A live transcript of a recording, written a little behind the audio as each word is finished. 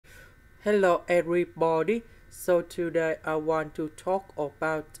Hello everybody, so today I want to talk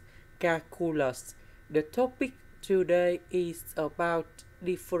about calculus. The topic today is about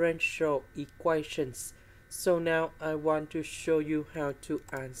differential equations. So now I want to show you how to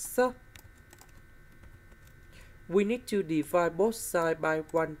answer. We need to divide both sides by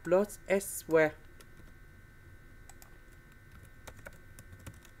 1 plus x squared.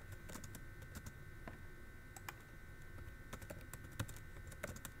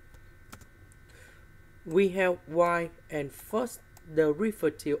 We have y and first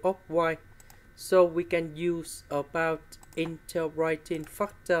derivative of y, so we can use about integrating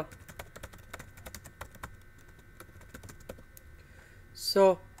factor.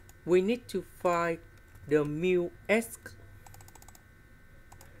 So we need to find the mu x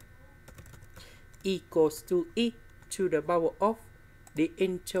equals to e to the power of the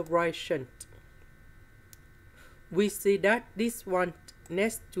integration. We see that this one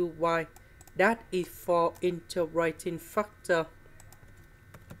next to y, that is for integrating factor.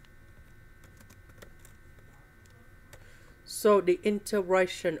 So the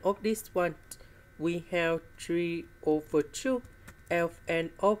integration of this one, we have 3 over 2 ln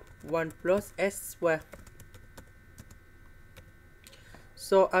of 1 plus x squared.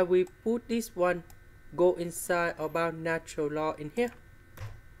 So I will put this one go inside about natural law in here.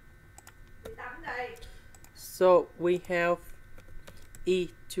 So we have e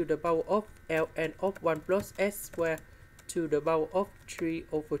to the power of ln of 1 plus x squared to the power of 3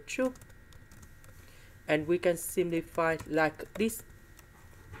 over 2. And we can simplify like this.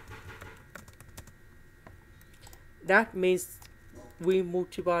 That means we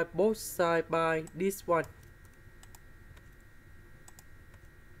multiply both sides by this one.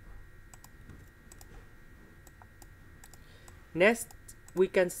 Next, we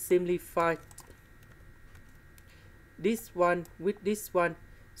can simplify this one with this one.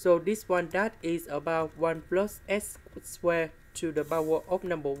 So this one, that is about 1 plus x squared to the power of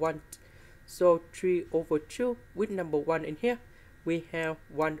number 1. So 3 over 2 with number 1 in here, we have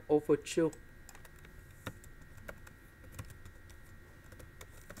 1 over 2.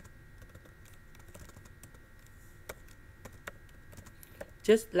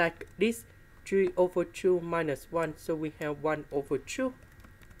 Just like this, 3 over 2 minus 1, so we have 1 over 2.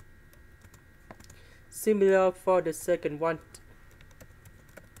 Similar for the second one.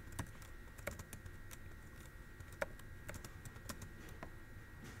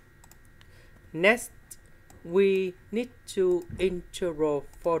 Next, we need to integral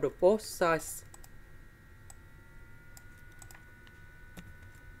for the both sides.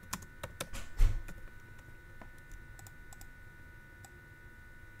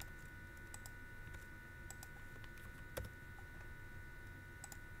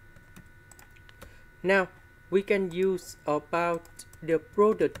 Now, we can use about the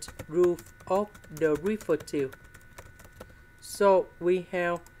product rule of the derivative. So we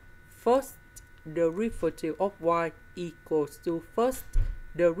have first derivative of y equals to first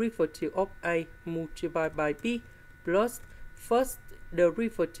derivative of a multiplied by b plus first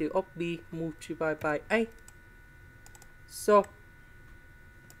derivative of b multiplied by a. So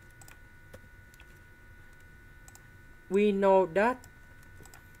we know that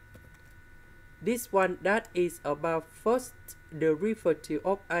this one, that is about first derivative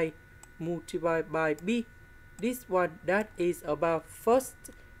of a multiplied by b. This one, that is about first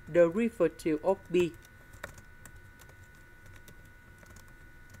derivative of b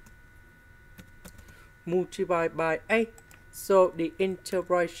multiplied by a. So the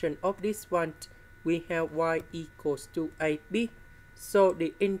integration of this one, we have y equals to ab. So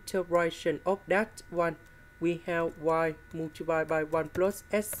the integration of that one, we have y multiplied by 1 plus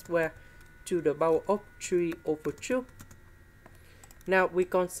x squared to the power of 3 over 2. Now we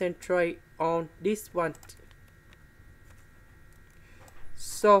concentrate on this one.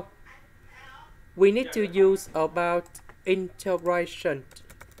 So we need to use about integration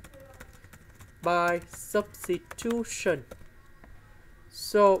by substitution.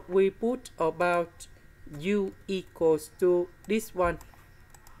 So we put about u equals to this one.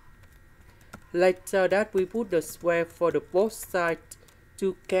 Later that we put the square for the both sides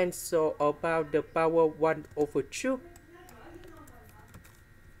to cancel about the power 1 over 2.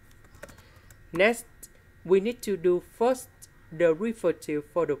 Next, we need to do first derivative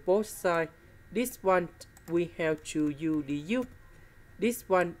for the both sides. This one, we have to u du. This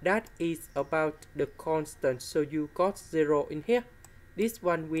one, that is about the constant, so you got 0 in here. This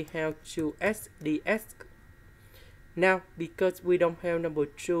one, we have 2s dx. Now, because we don't have number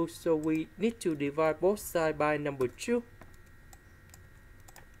 2, so we need to divide both sides by number 2.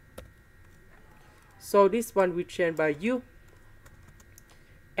 So this one we change by u.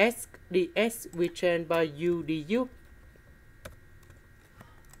 s dx we change by u du.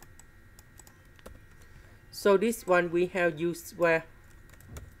 So this one we have u square.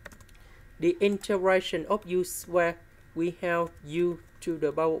 The integration of u square, we have u to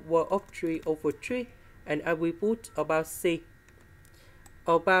the power of 3 over 3, and I will put about c.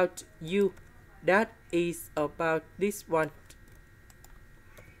 About u, that is about this one.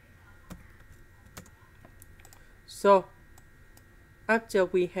 So after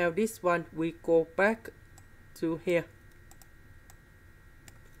we have this one, we go back to here.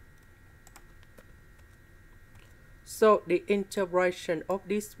 So the integration of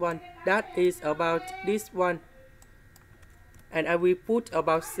this one, that is about this one, and I will put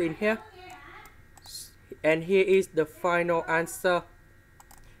about c in here. And here is the final answer.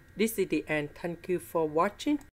 This is the end. Thank you for watching.